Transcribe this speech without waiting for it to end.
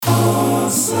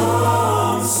I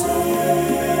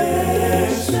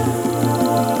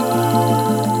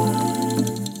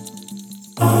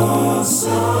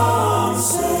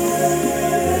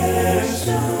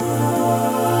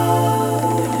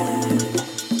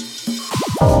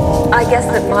guess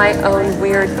that my own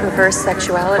weird, perverse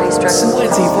sexuality struck me.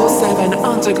 24/7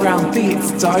 underground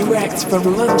beats direct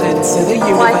from London to the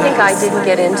universe. Well, I think I didn't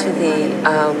get into the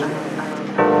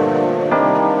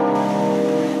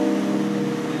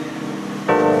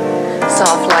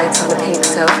soft lights on a pink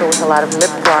sofa with a lot of lip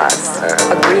gloss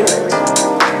agreement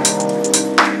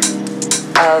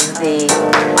of the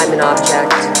I'm an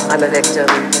object, I'm a victim,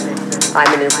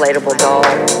 I'm an inflatable doll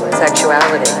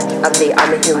sexuality, of the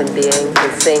I'm a human being who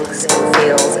thinks and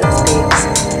feels and speaks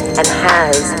and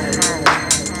has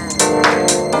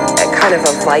a kind of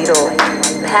a vital,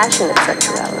 passionate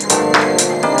sexuality,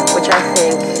 which I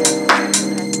think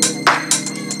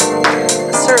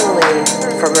certainly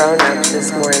for grown-ups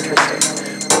is more interesting.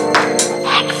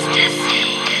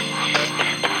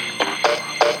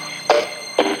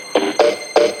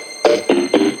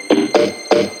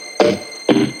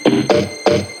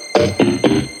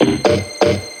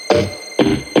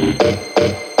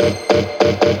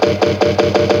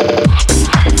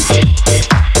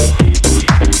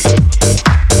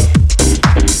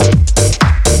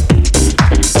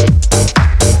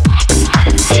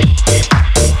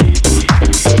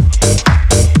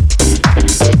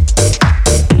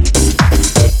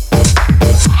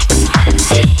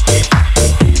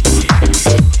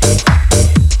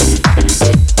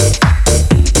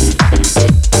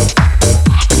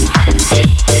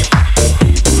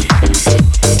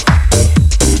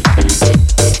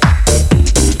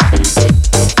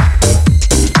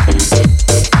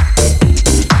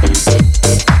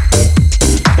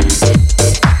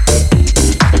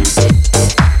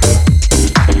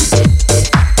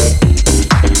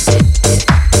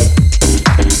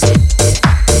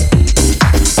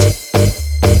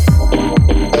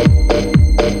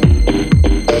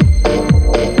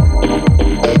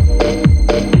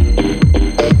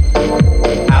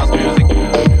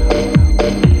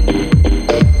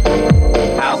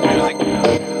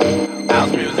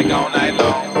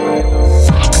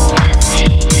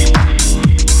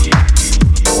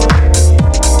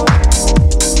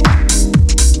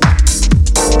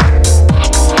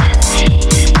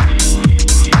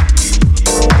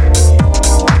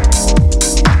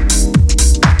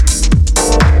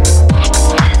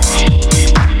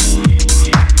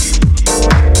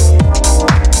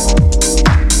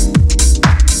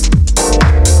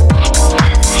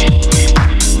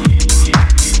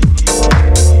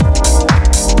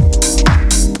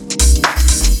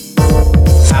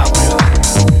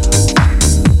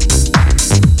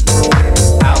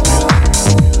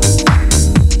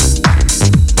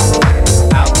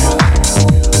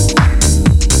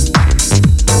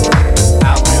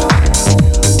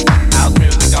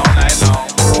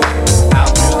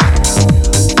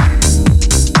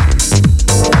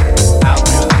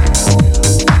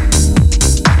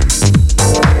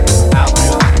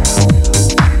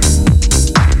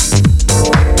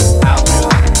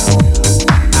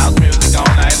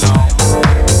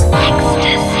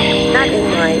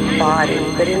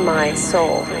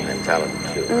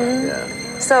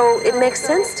 So it makes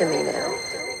sense to me now.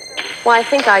 Well, I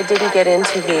think I didn't get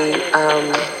into the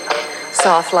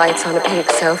soft lights on a pink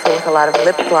sofa with a lot of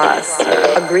lip gloss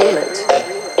agreement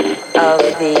of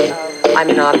the I'm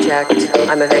an object,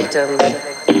 I'm a victim,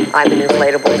 I'm an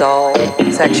inflatable doll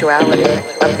sexuality,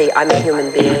 of the I'm a human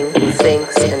being who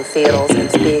thinks and feels and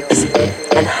speaks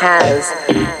and has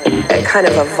a kind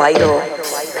of a vital,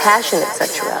 passionate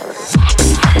sexuality.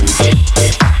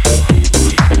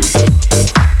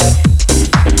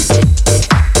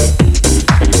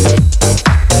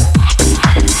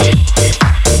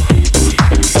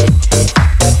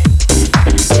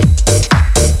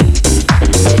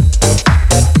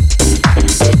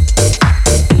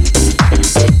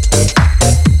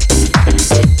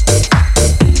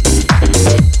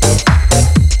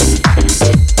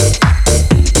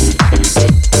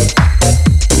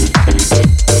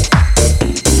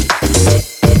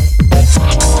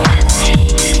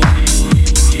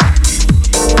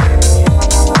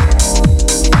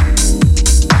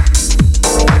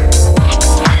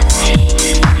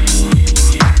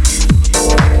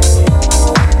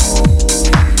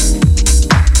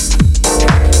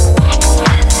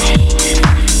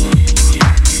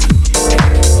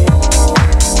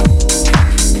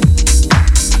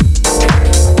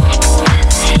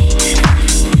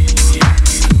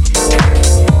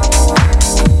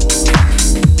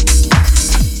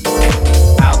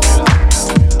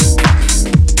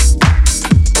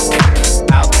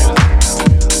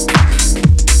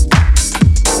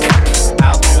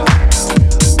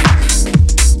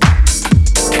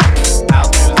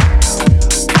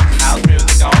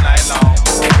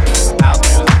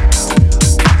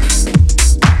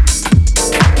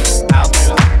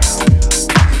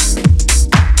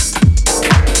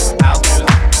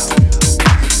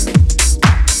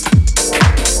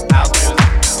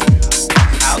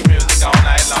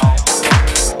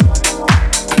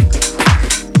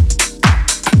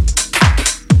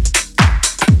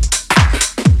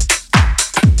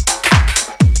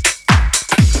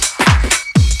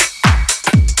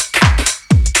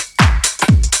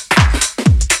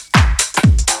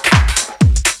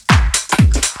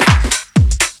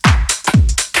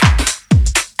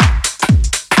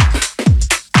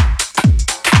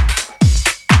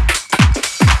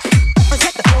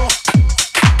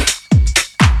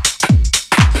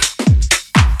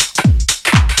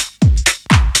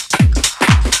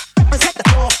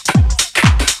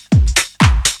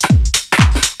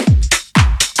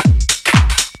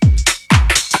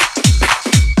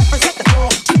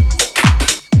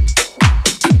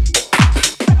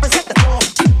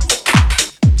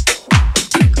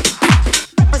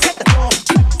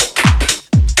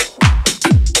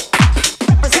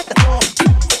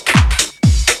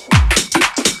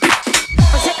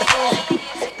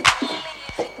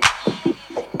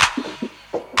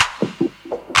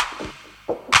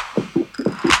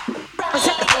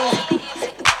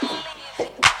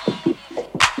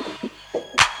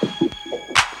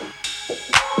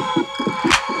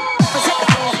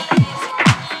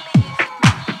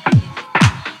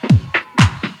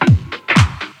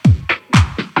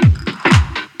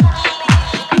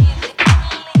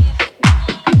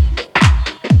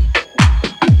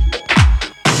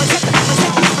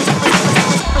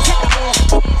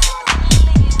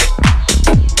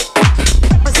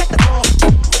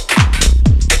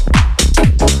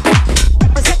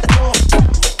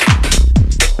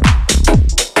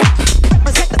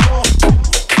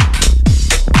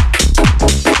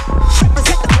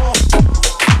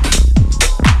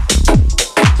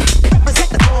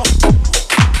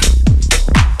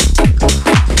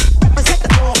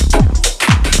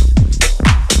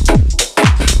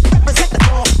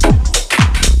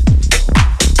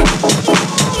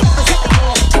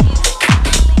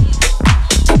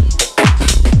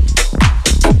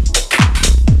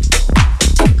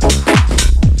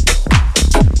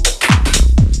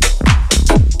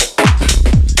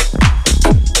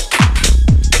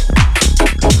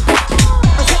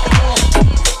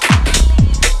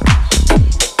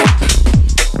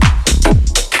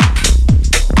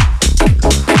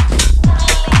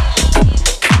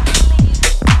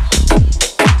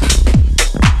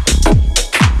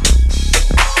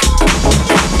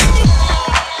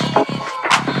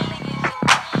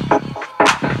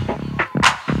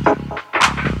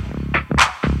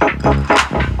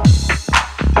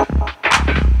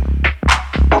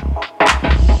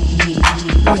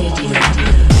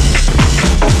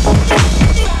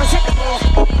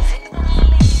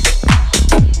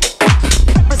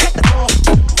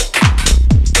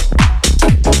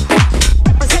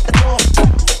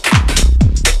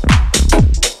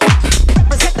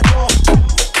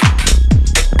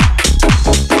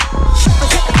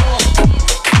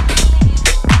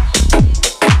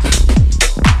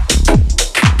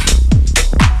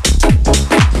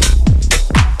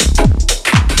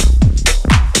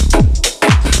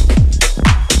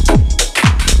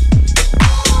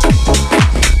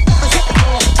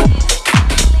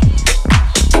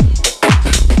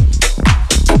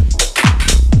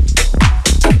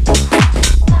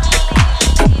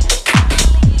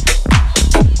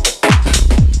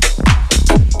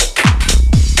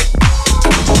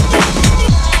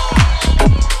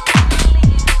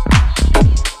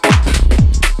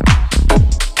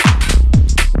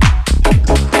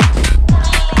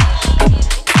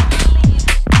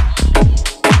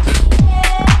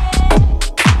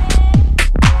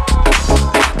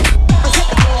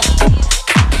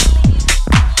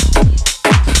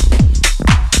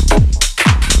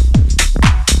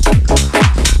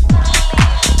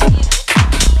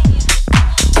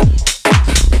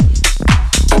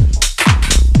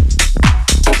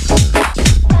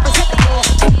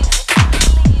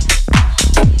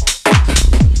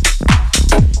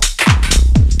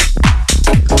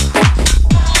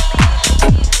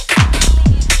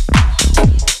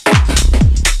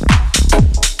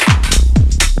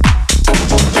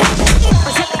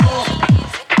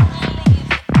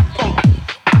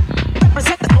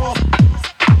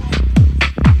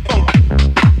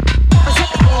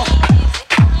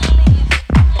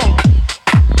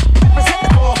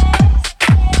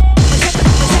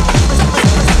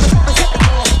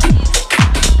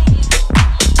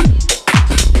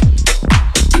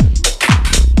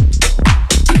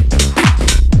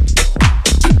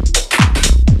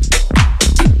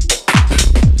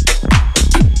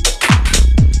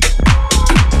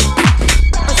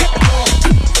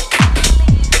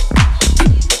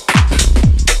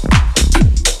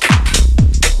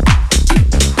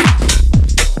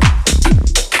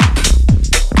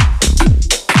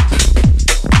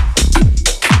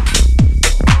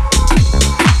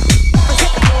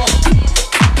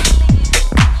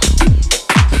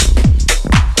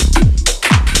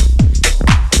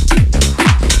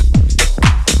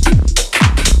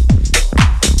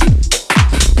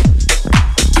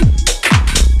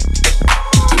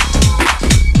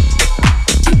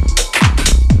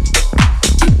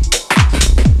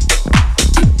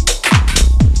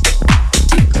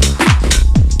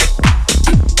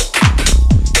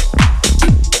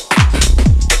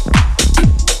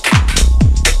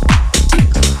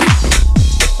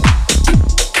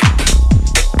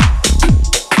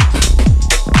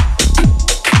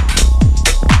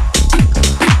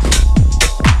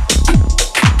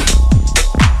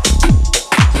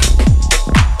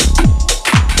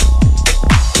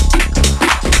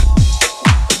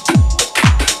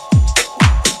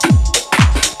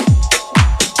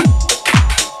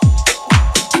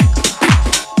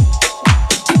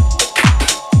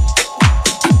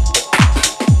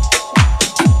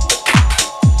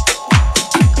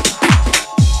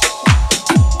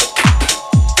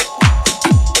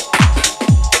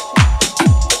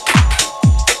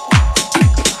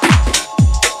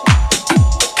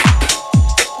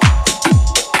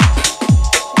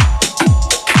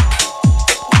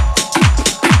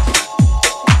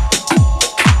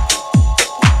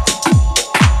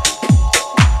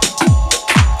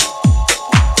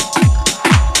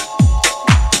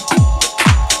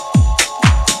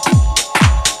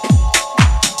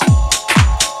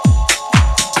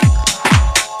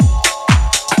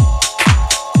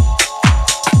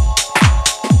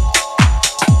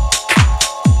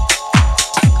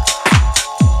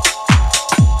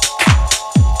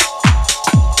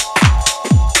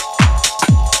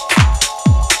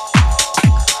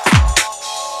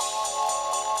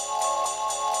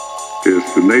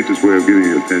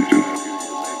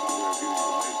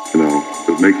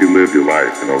 make you live your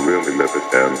life, really live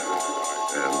it and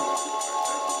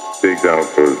dig down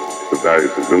for the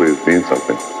values that really mean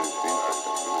something.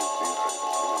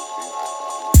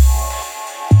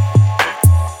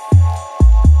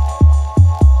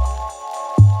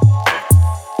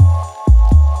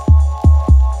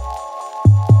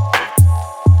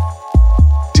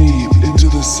 Deep into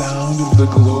the sound of the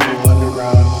global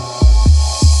underground.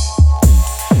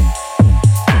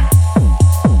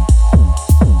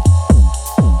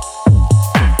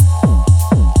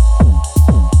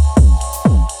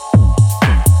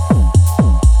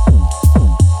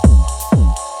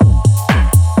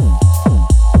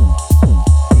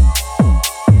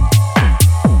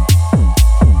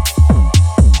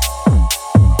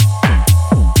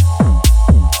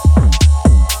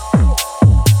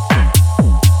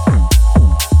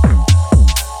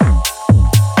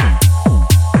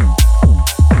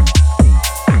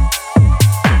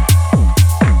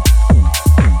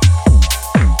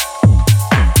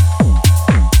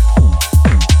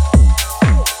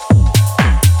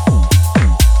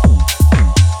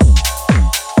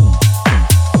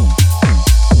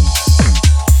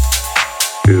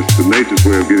 It's the nature's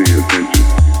way of getting your attention,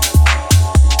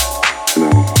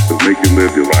 to make you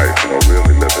live your life,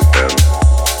 really live it and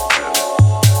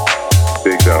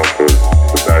dig down for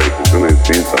the values that really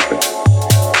mean something.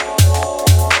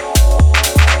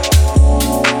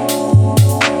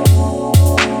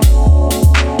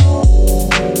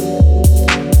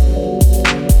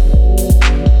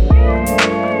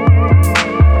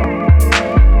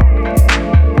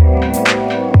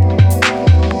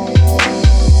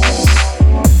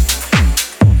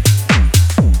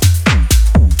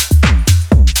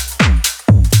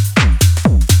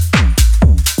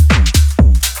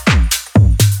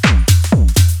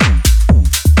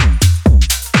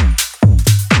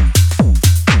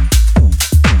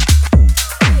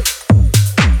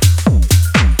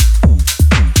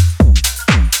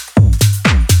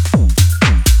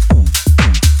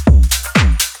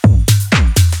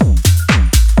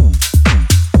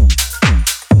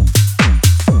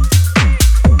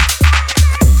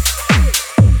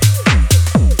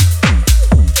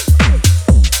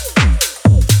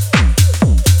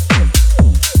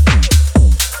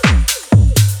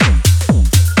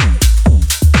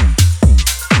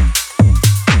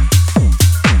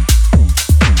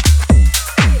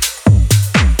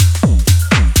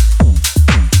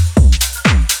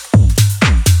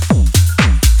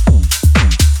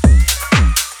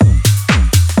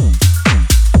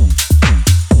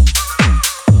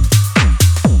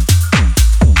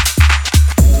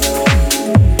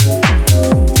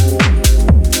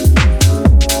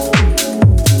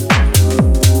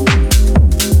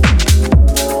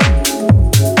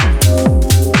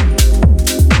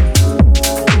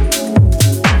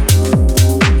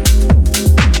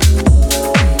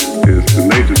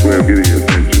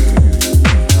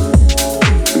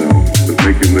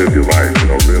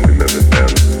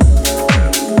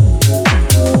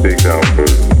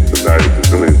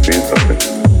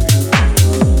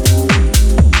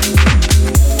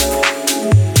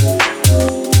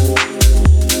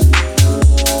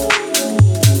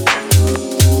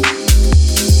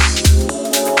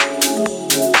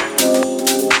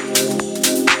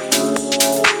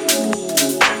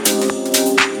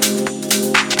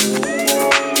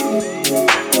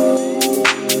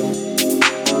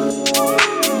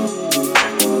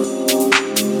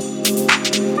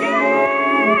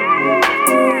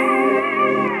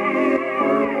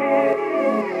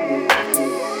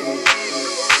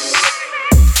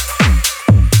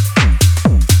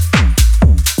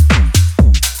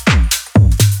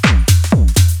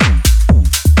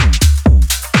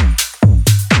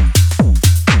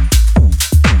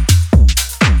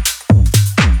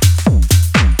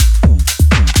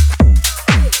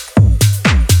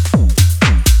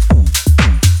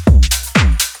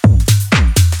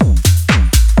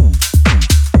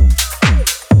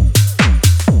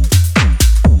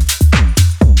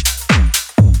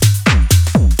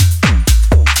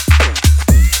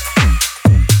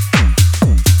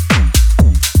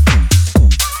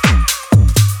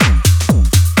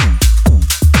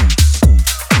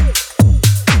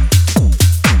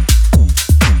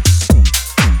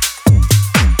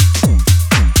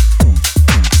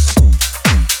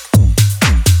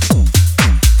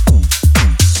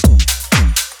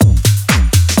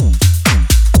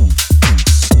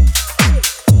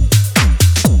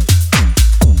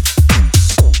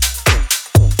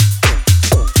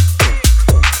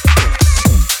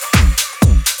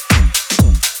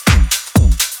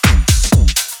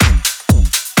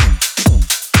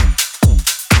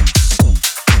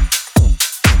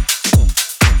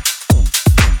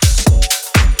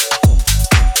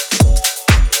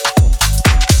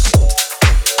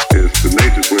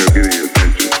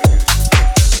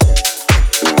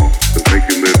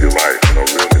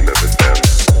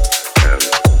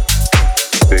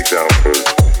 dig down for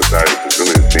the values that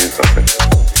really mean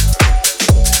something.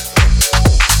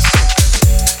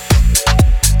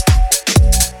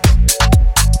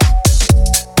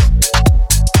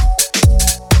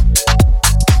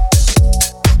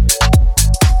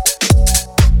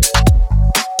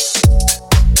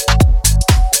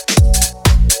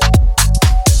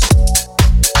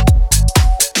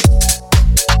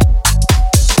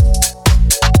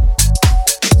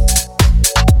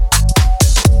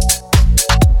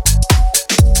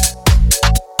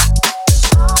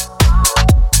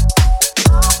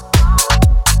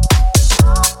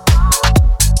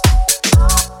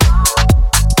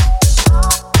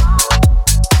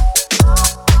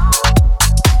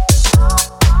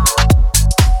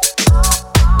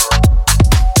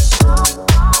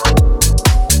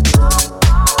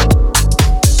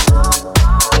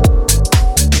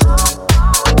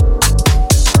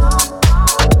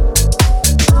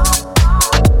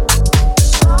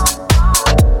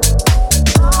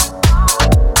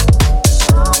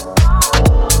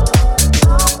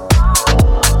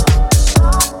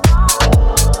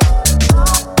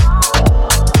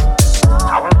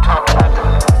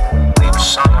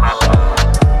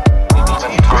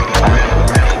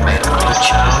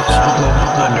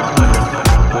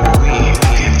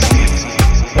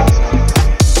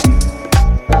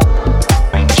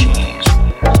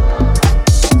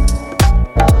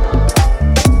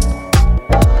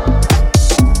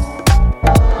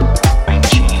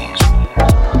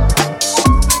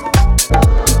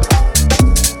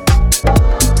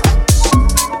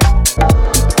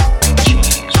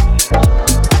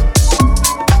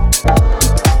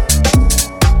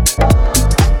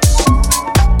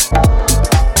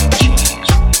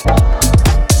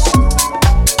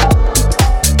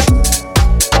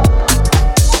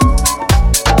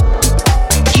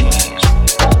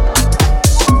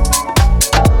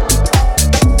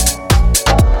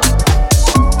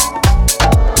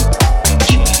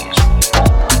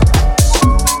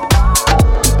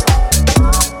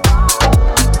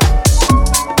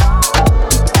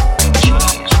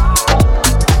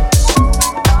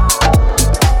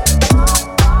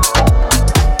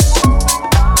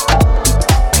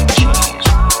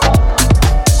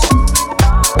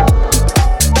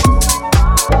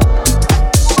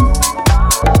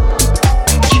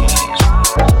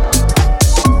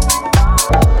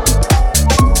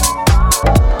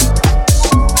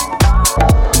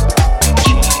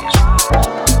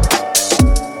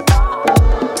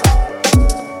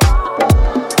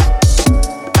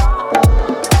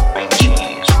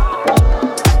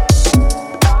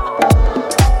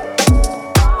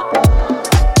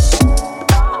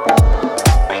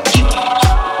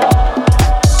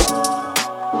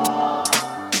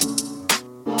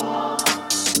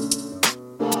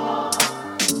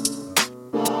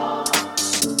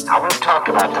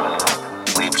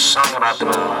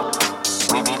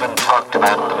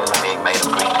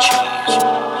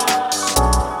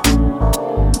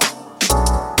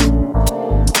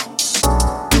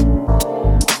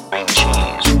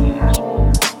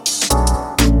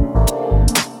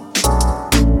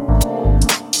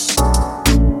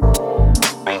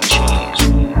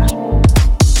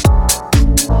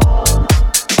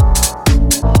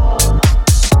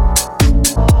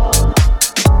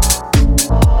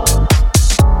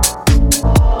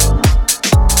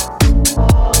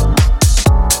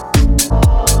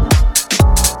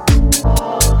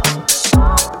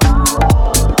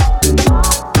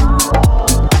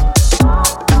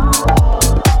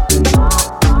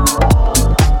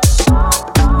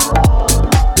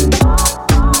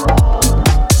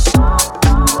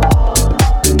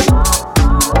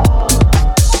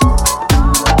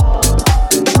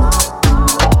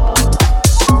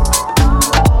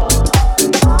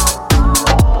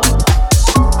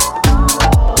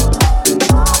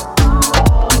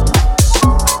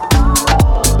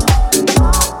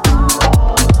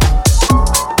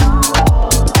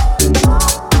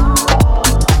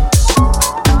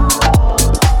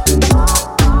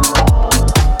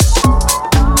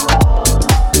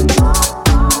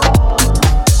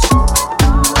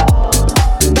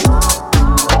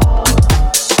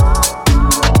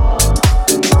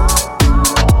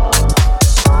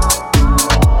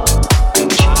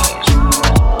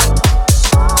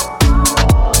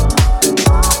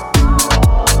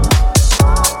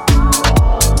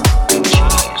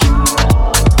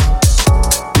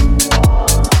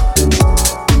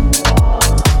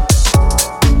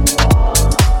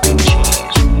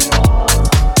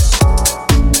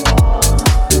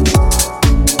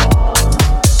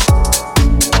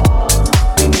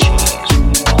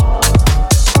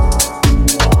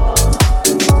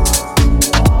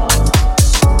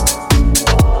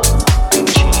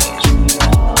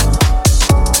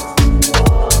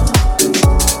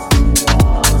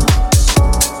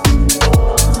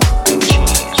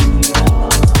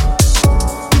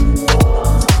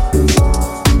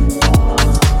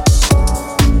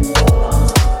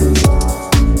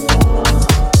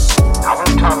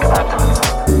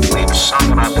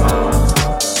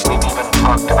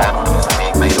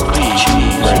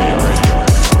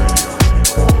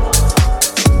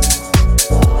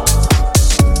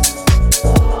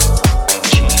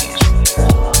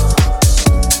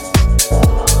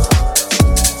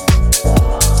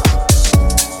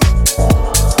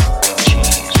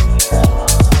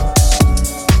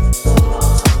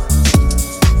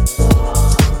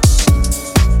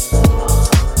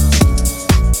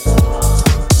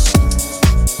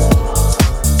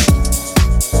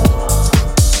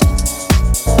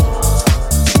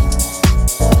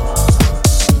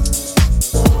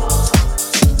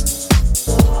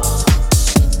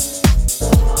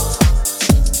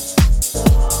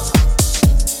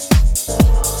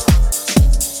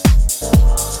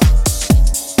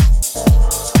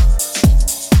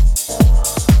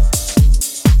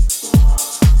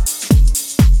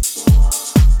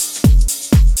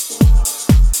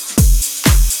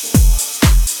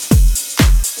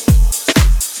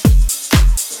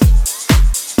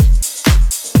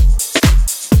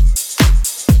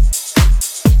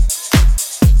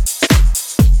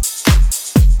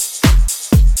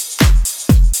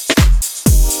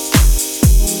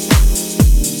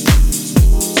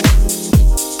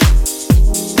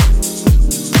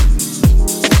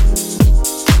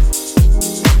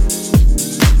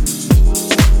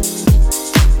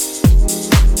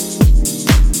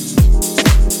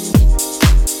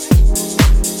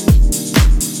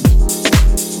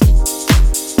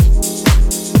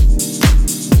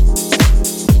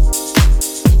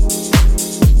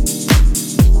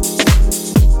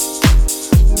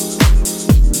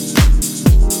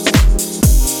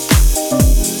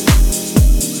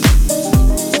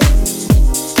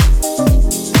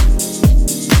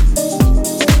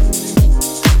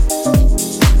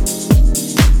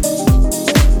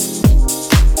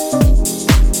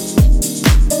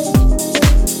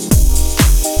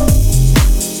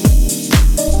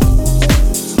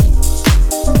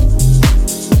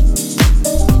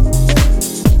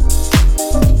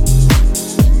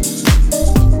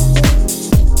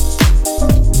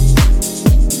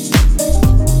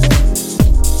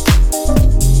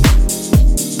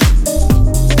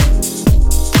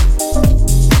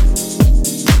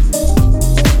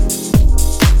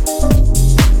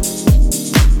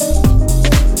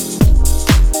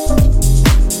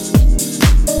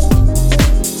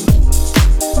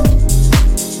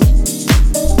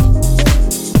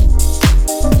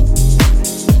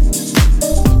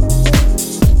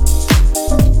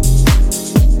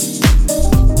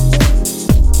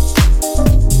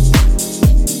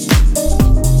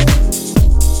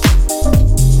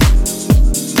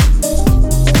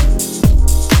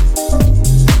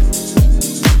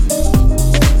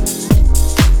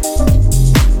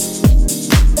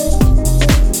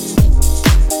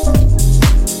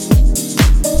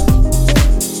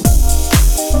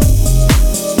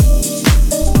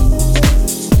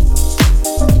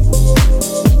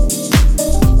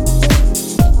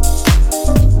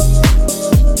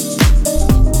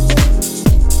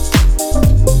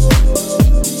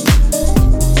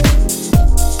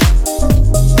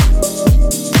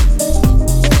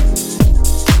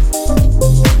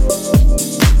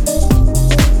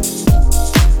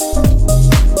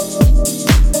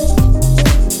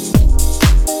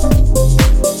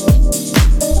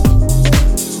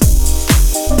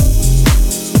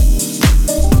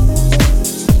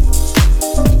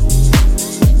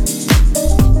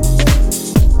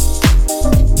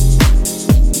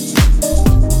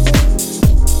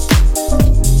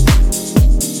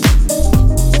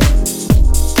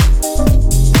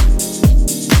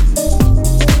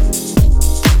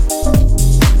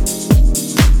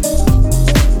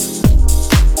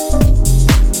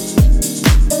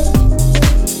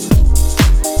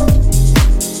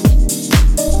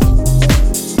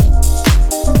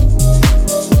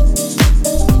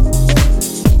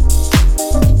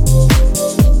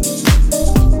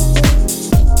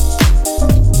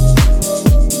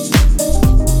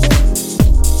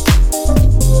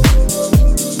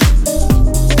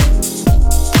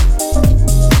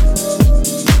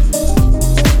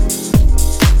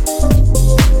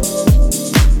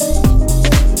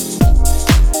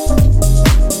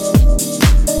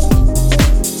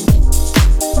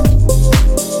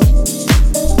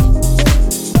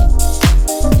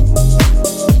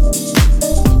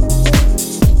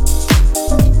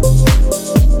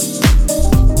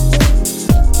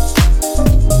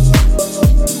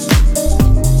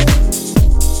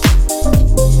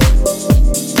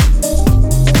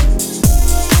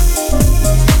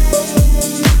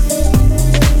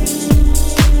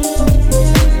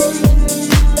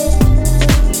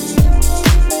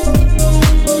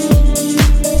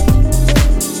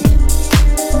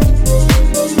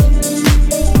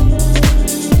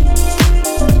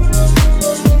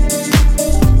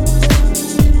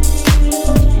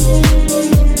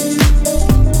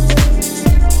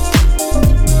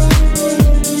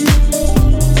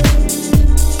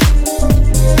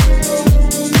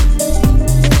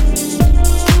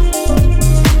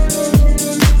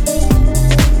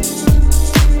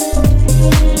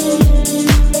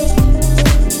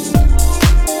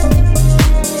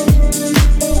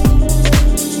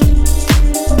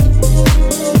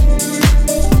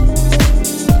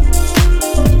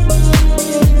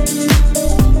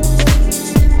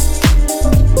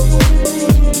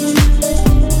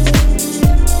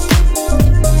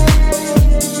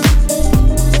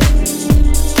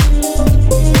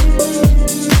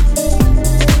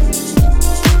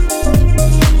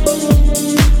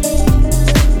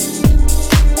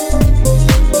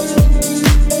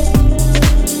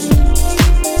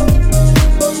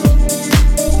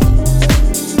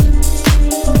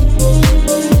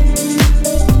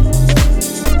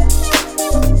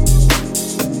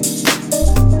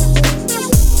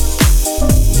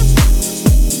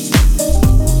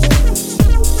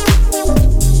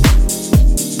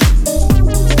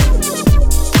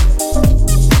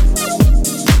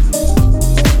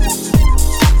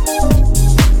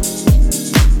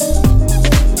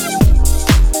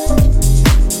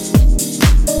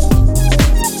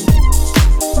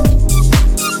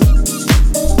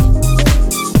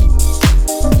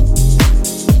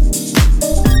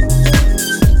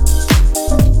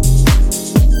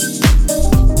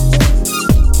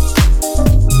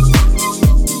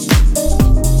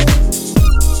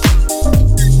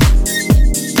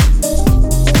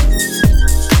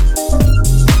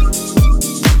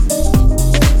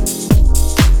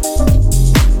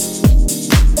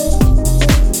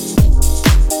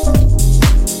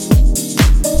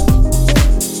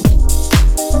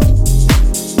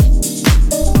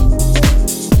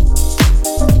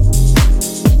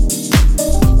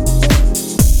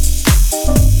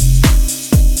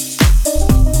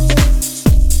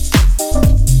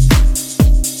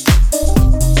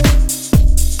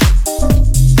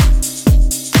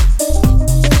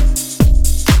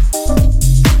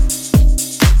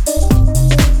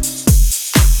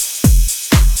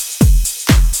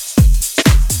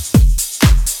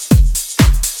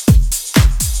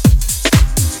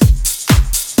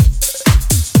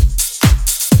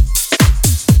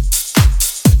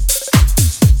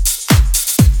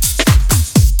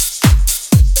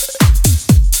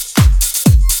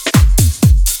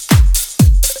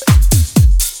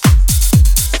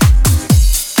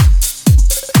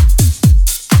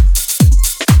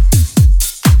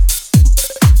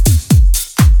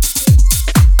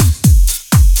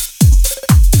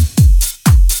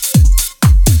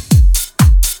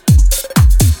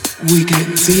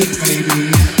 see it,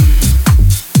 baby.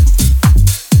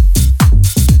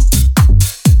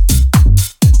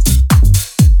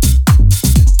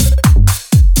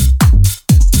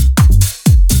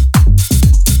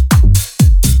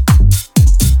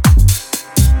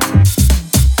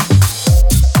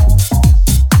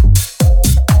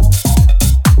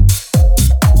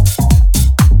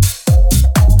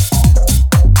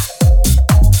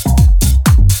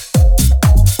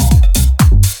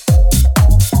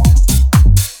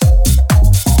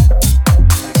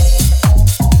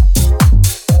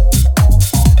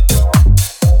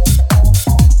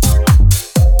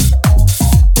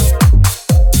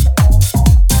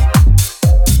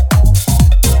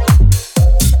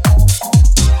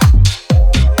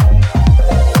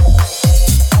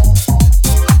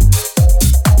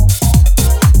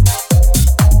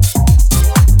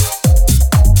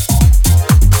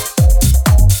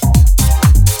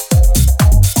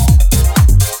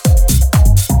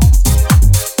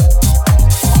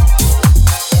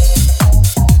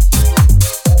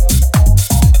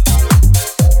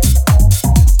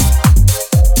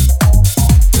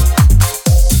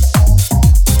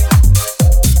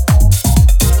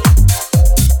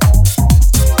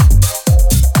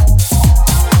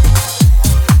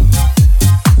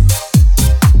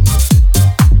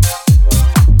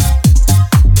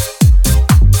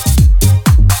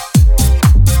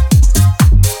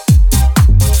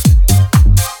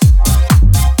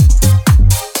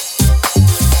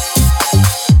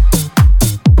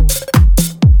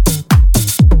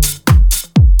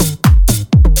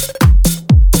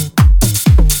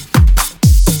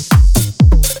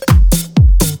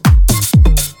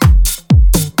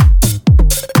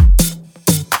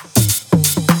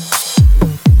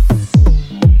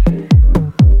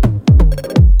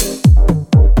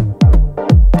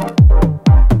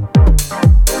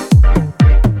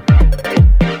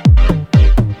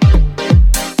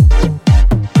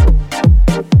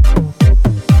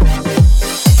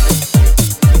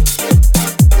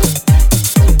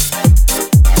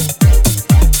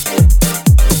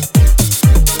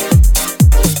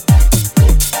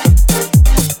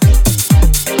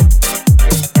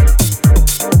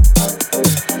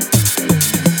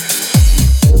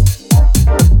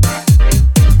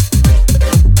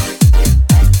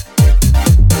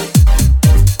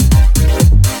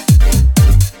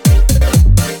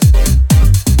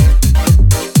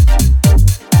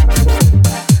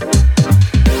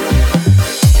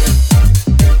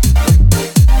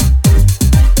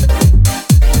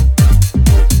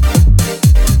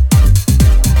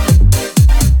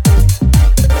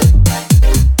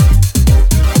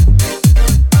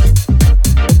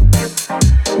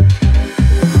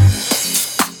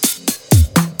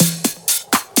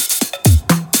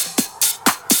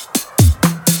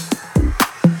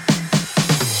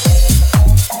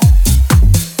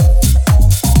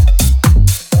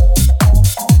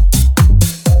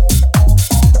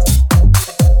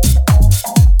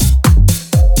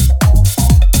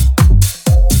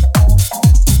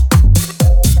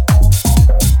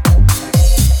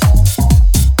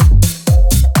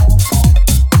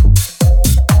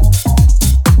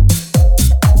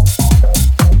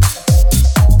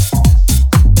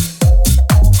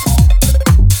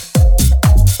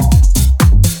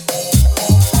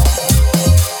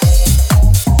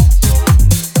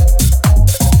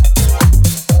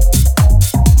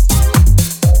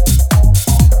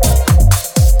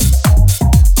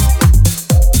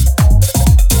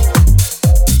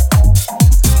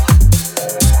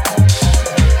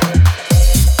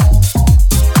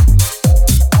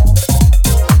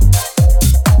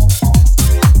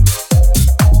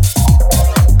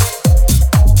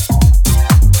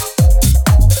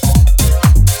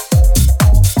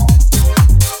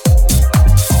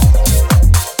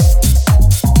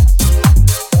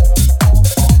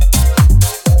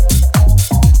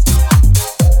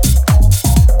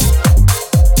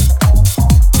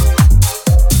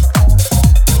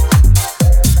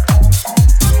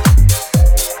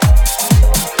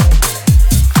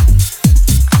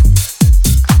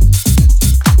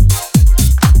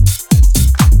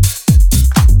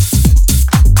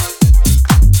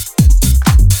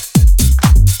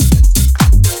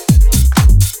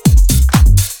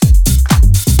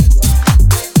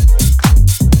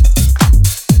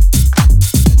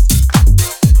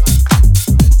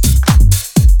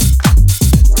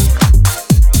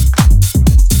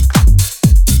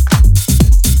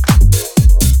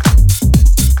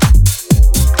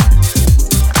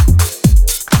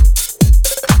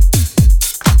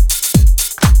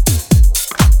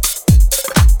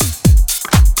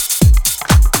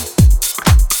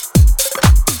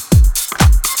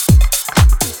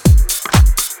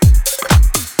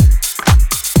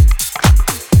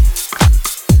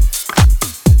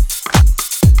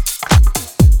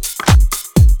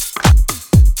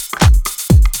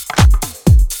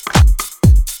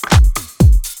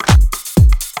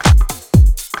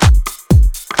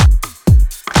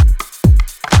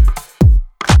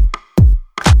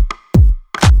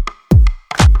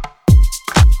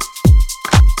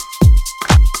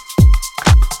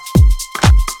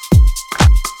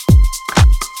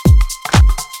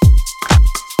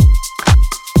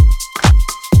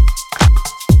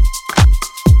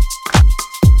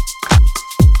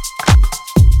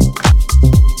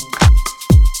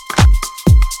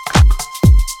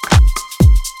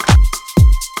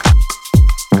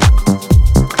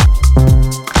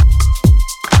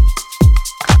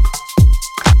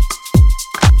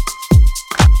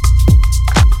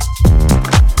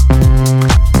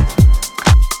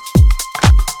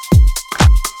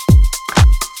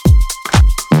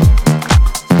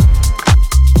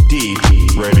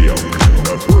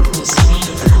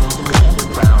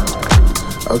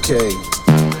 Okay,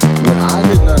 what I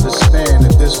didn't understand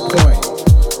at this point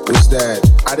was that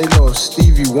I didn't know if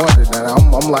Stevie Wonder, and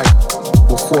I'm like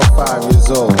before 5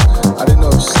 years old, I didn't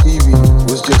know if Stevie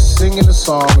was just singing the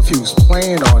song, if he was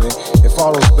playing on it, if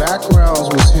all those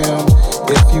backgrounds was him,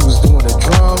 if he was doing the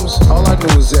drums. All I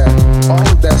knew was that all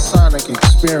of that sonic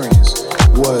experience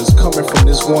was coming from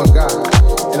this one guy,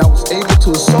 and I was able to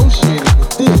associate it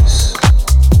with this.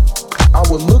 I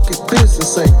would look at this and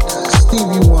say, that's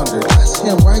Stevie Wonder, that's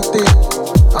him right there.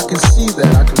 I can see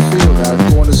that, I can feel that.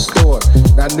 I'd go in the store,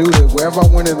 and I knew that wherever I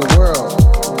went in the world,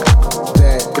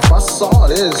 that if I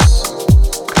saw this,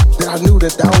 then I knew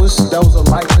that that was a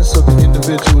likeness of the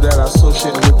individual that I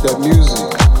associated with that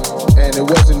music. And it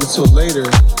wasn't until later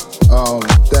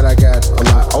that I got a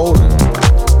lot older,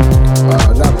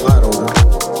 not a lot older,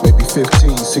 maybe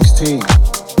 15, 16.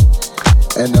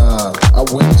 And I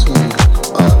went to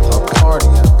a party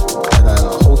at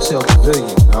a hotel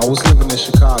pavilion. I was living in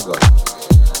Chicago.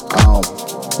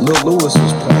 Lil Louis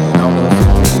was playing. I don't know if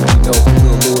any of you know who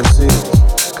Lil Louis is,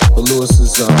 but Louis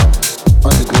is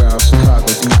underground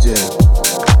Chicago DJ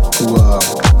who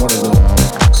one of the,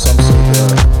 some say the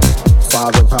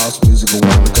father of house music, or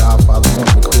one of the godfathers, one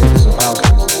of the creators of house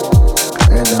music.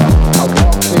 And I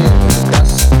walked in, and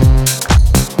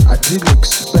I didn't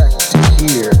expect to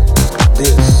hear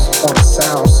this on a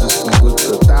sound system with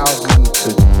 1,000 to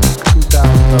 2,000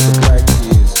 other black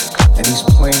kids, and he's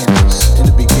playing this in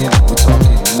the beginning. We're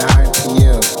talking 9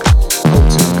 p.m.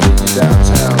 Hotel Pavilion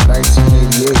downtown,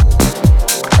 1988,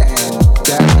 and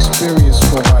that experience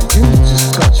from my youth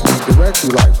just touched me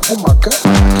directly. Like, oh my God,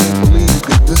 I can't believe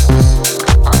that this is.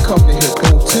 I come to hear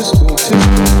boom tis,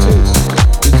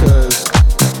 because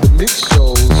the mix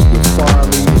shows with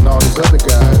Farley and all these other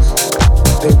guys,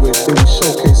 they would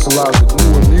showcase a lot of the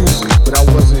newer music, but I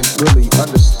wasn't really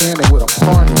understanding what a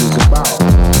party was about.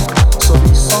 So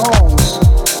these songs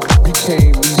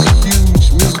became these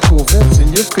huge musical events, and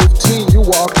you're 15, you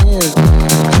walk in,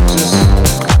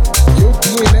 your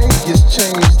DNA gets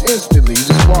changed instantly. You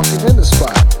just walking in the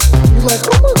spot. You're like,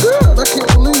 oh my God, I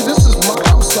can't believe this is my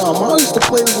song. Mom used to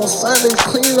play this on Sundays,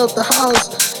 cleaning up the house,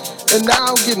 and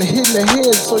now I'm getting hit in the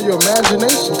head, so your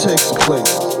imagination takes a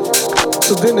place.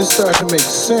 So then it started to make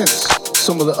sense,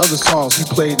 some of the other songs he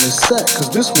played in his set, because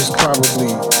this was probably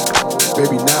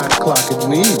maybe 9 o'clock in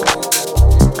the evening,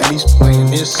 and he's playing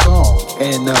this song.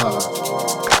 And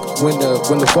when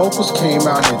the vocals came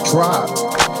out and it dropped,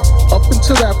 up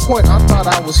until that point, I thought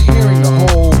I was hearing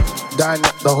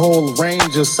the whole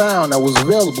range of sound that was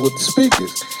available with the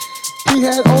speakers. He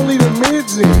had only the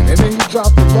mids in, and then he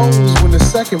dropped the lows when the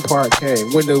second part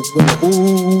came, when the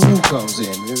ooh comes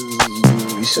in.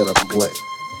 He shut up and play.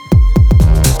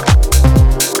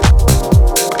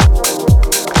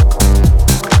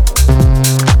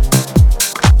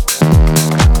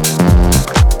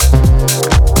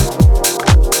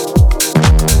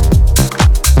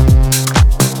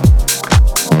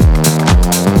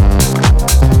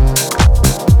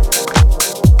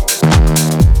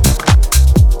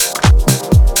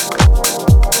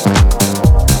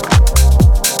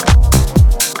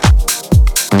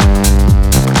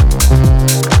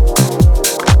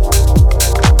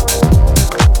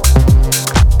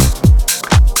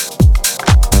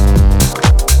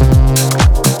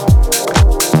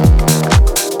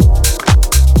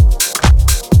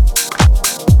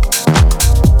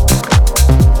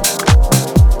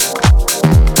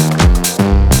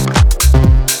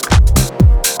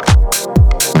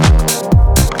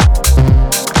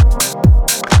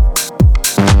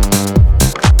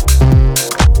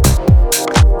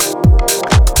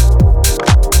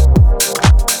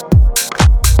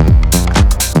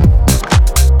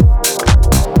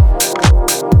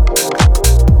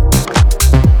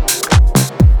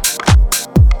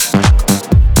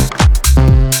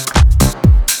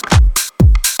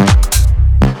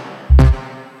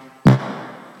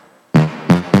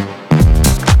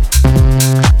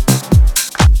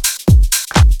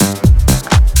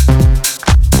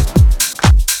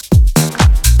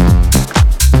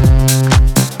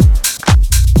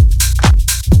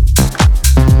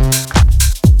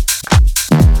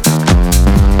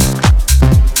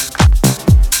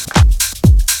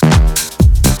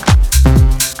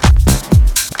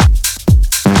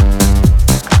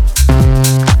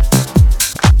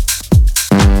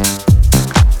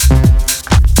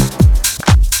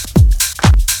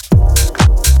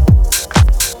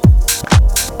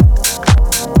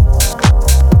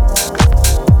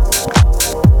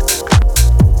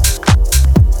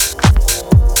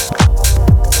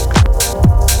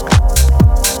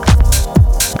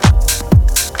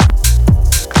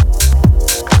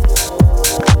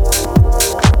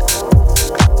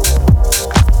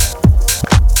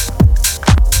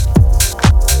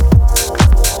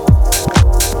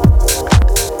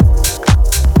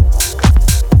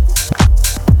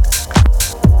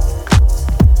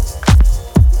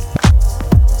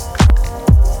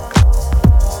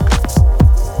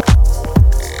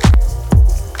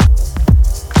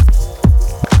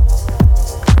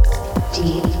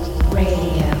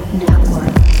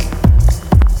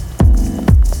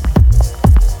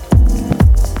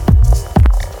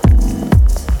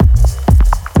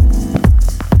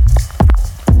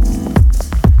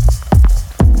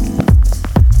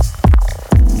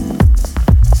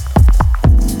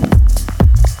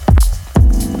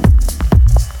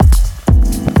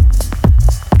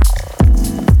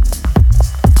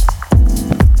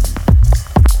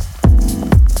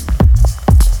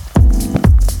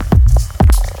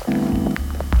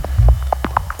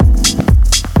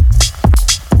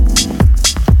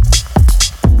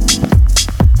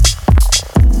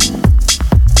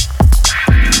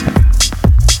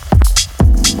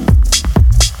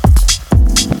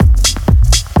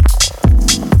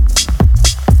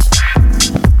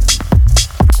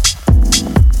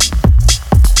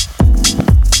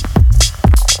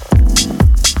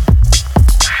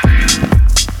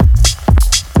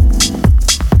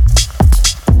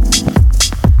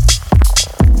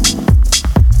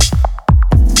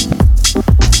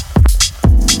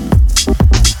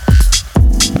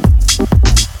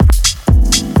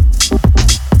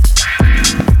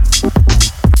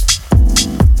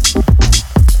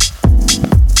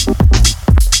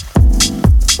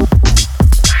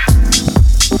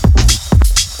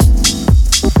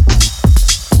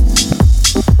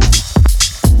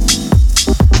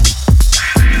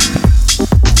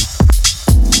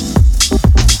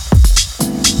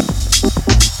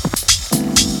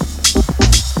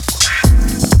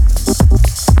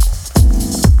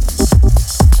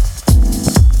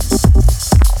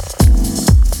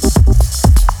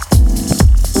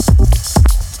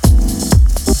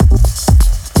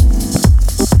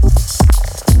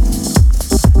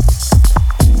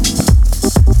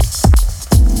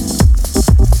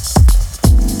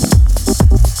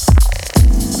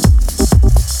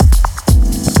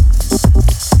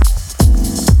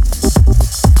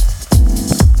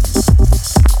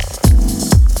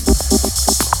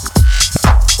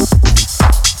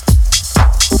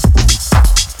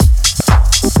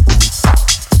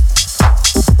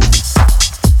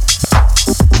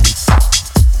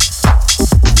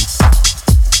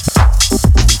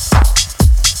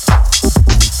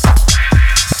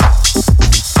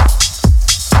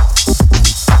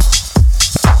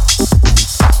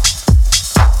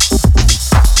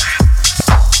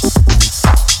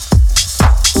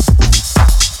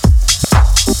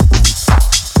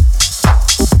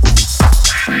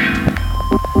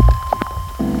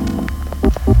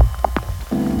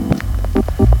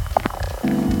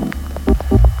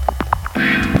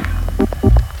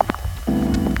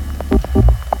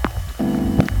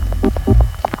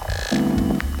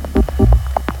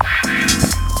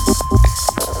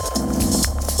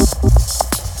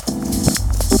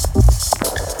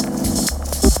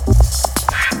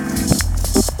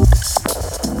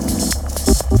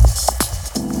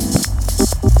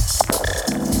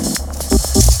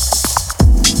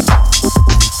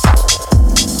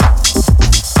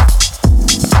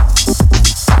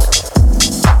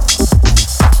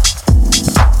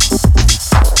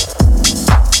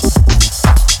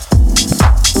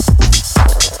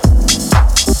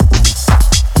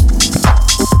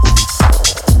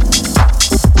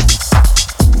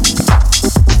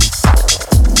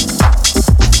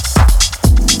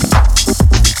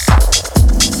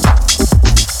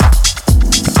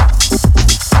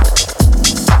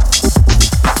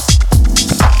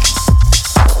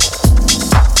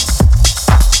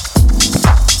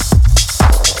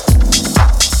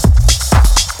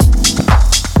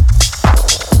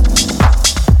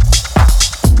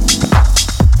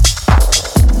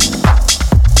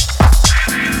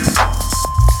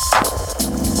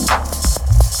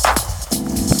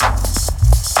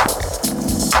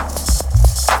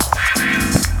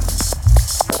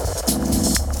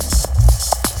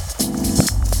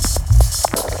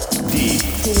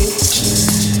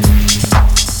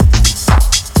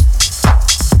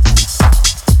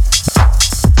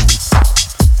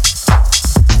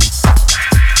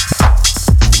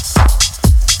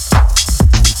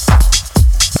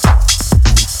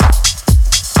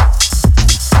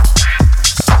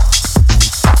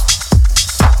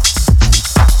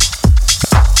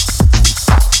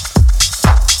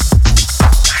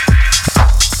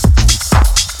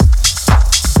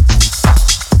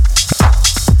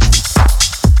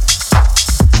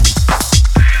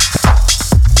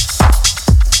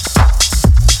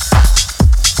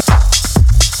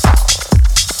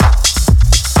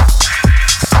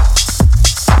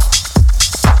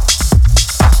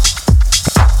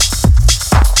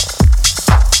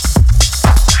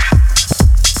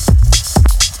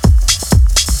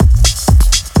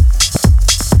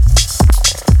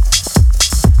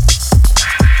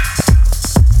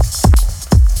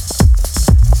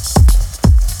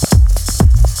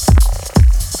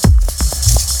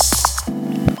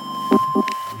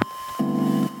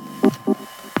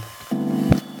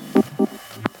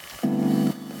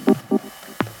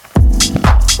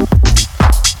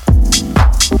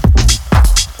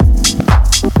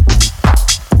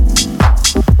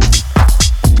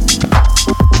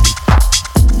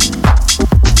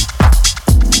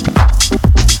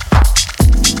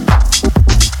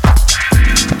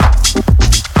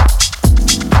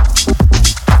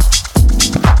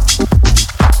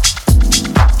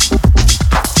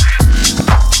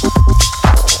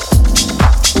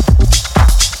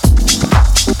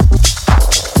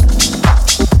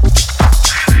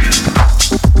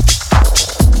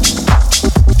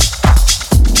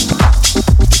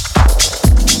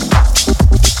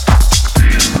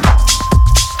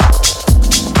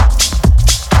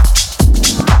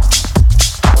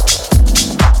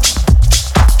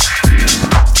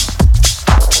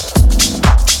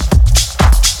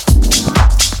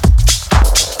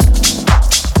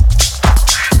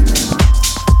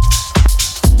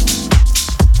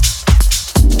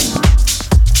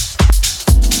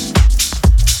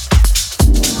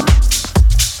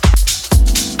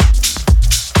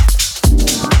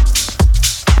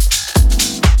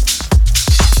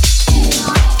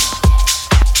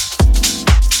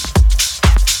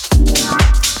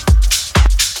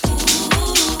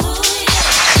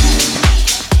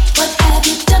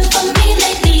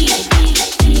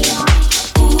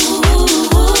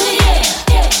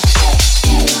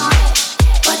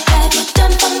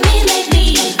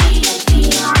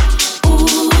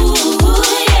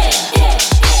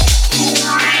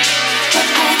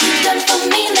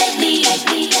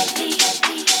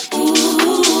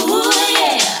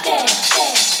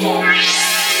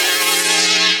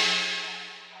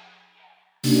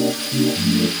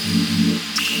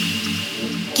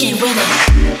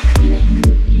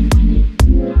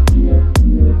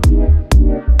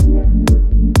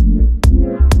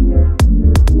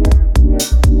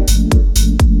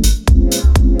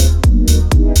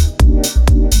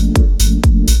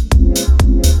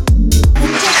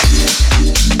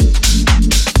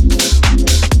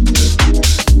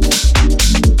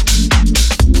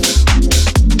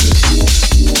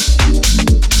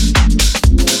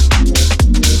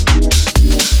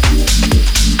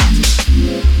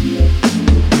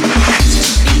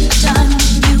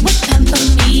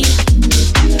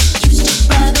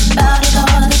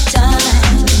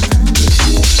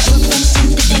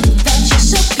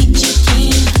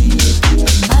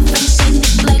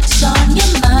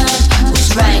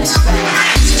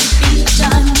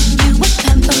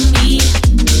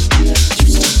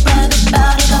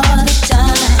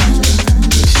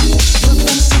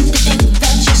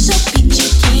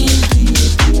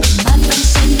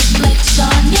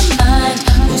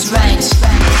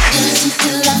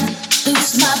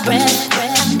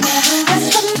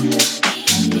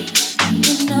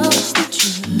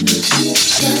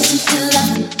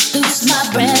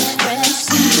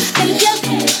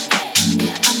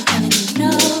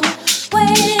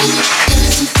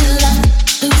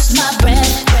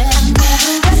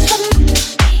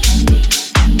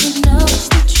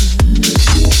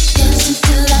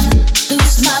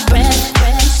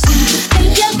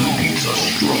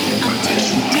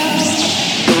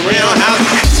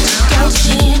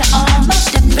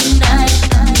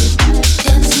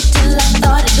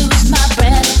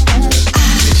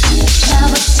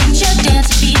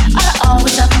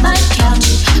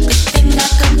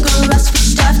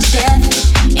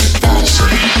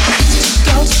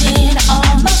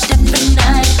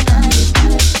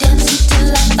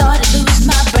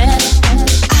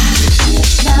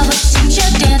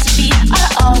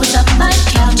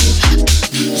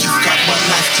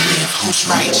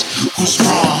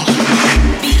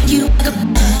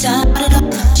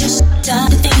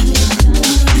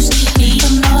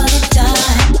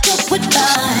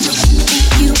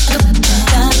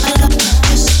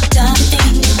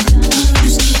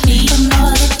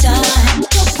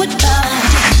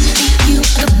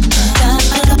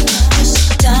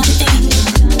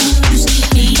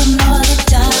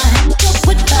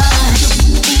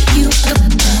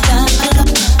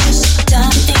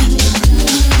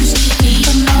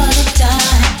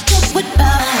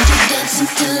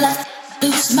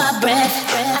 lose my breath.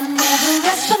 I never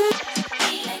rest from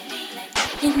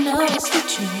you know it's the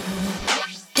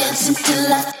truth. Dancing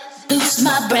till I lose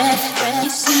my breath. You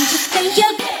seem to think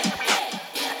you're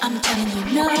I'm telling you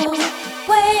no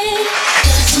way.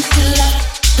 Dancing till I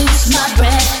lose my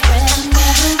breath. I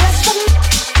never rest from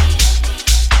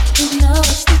you know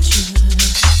it's the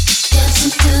truth.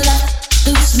 Dancing till I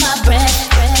lose my breath.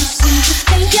 You seem to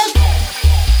think you're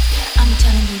I'm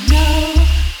telling you no.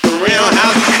 Real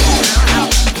house.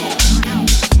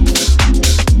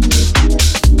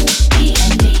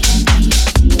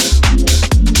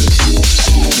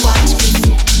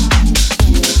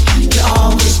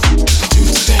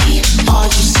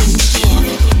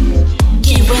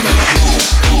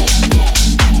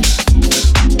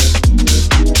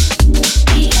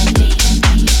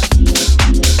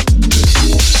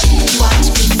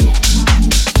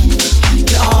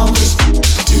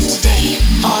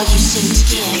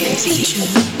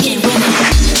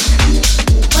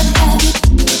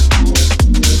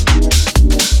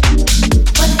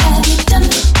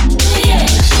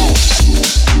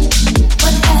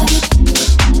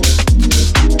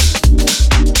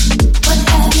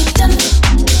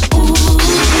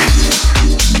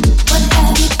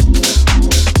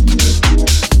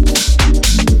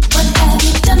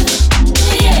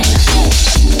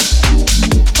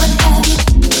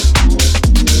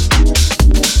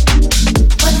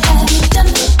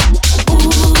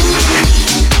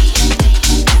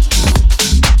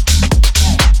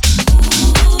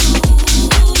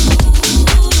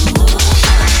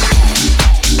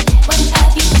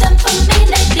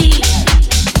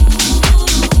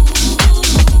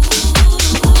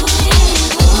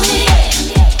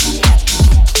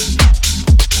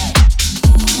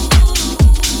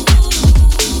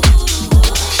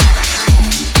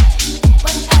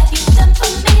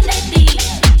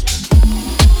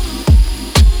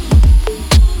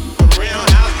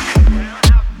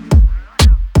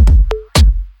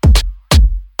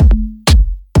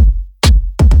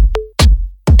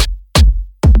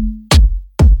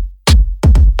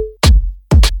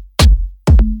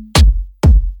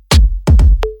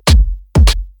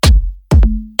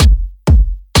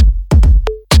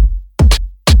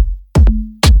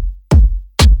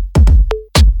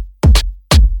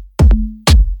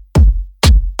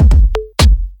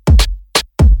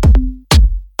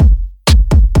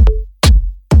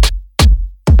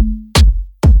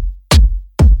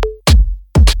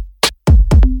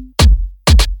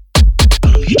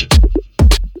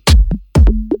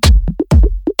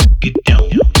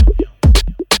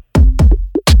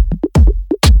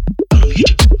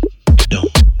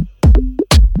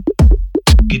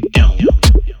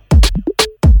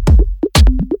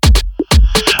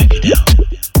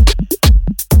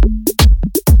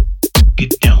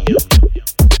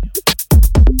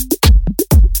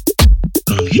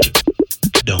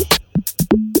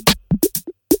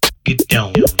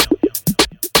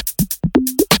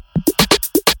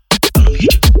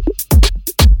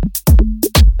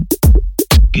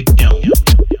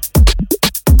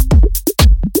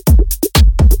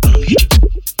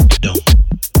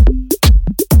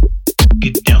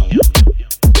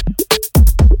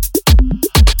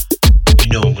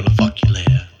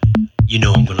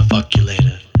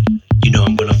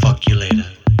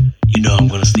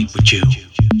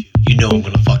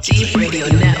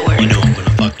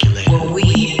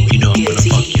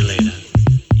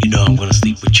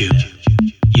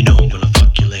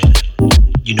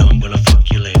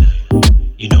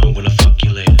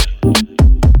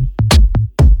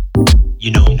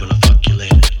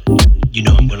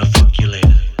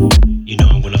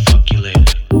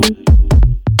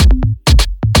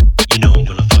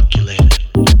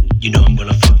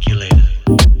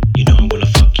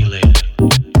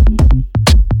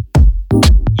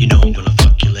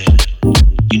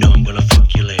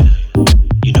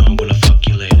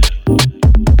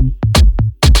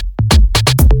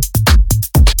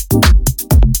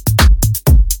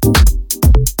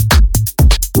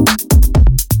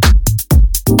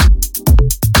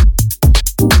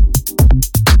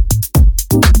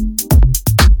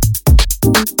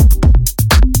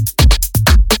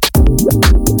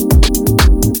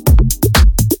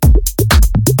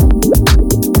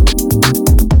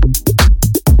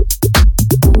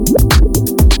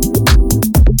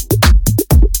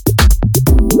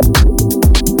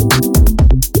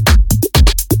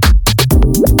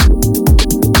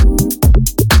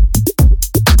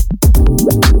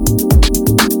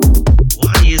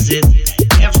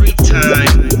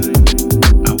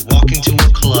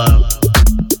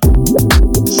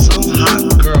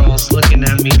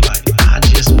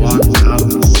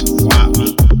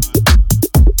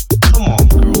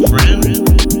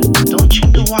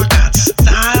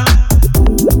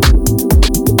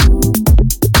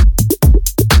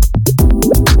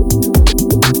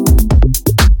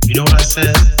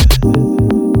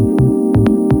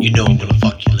 You know I'm gonna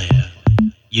fuck you later.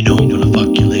 You know I'm gonna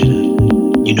fuck you later.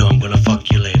 You know I'm gonna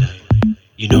fuck you later.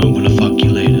 You know I'm gonna fuck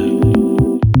you later.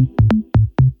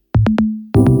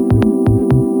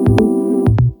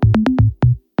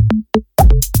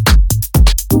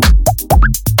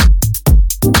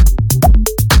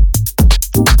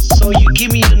 So you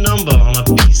give me a number on a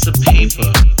piece of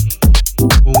paper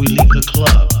when we leave the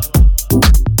club.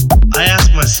 I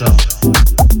ask myself,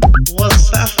 what's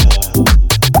that for?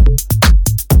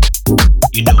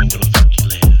 You know I'm gonna fuck you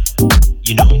later.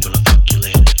 You know I'm gonna fuck you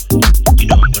later. You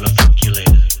know I'm gonna fuck you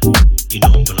later. You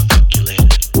know I'm gonna fuck you later.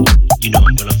 You know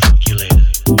I'm gonna fuck you later.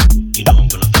 You know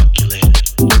I'm gonna fuck you later.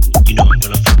 You know I'm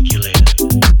gonna fuck you later.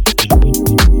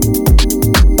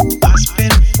 I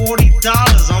spent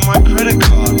 $40 on my credit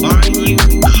card buying you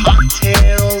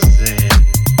cocktails and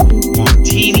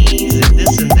martinis and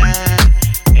this and that.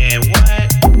 And what?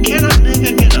 Can a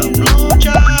nigga get a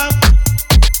blowjob?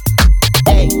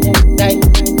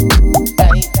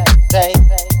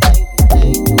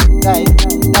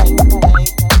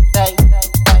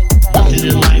 Nothing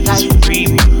in life is free,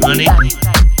 honey.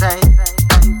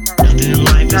 Nothing in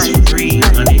life is free,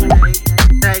 honey.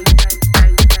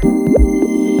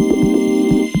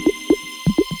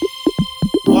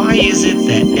 Why is it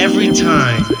that every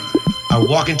time I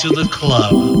walk into the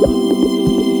club,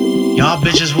 y'all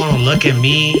bitches wanna look at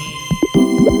me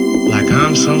like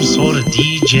I'm some sort of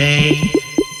DJ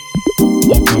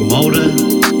or promoter?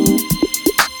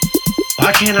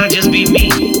 Why can't I just be me?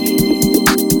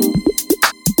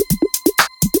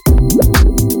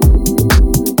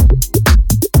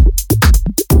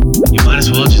 You might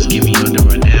as well just give me under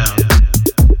right now.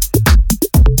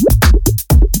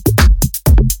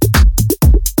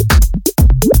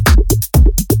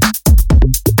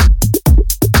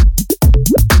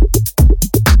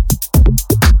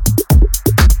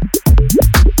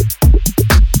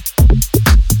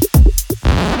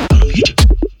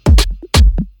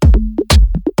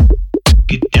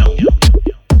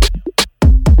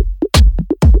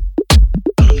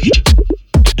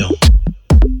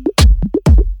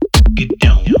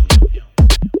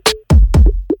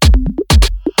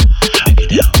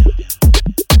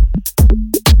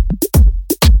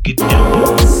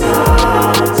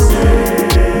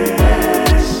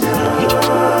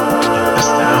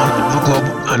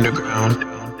 Underground,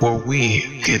 where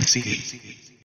we get deep.